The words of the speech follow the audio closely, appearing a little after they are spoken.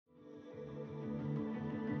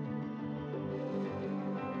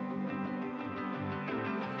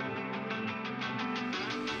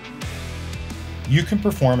You can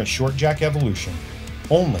perform a short jack evolution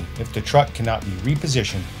only if the truck cannot be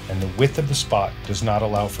repositioned and the width of the spot does not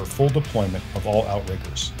allow for full deployment of all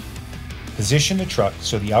outriggers. Position the truck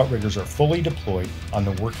so the outriggers are fully deployed on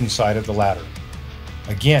the working side of the ladder.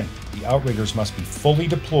 Again, the outriggers must be fully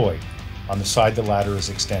deployed on the side the ladder is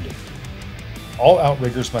extended. All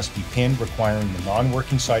outriggers must be pinned, requiring the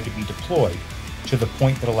non-working side to be deployed to the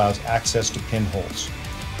point that allows access to pin holes.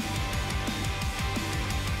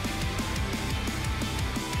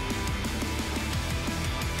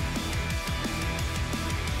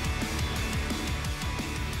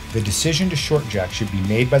 The decision to short jack should be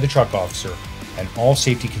made by the truck officer, and all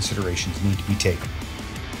safety considerations need to be taken.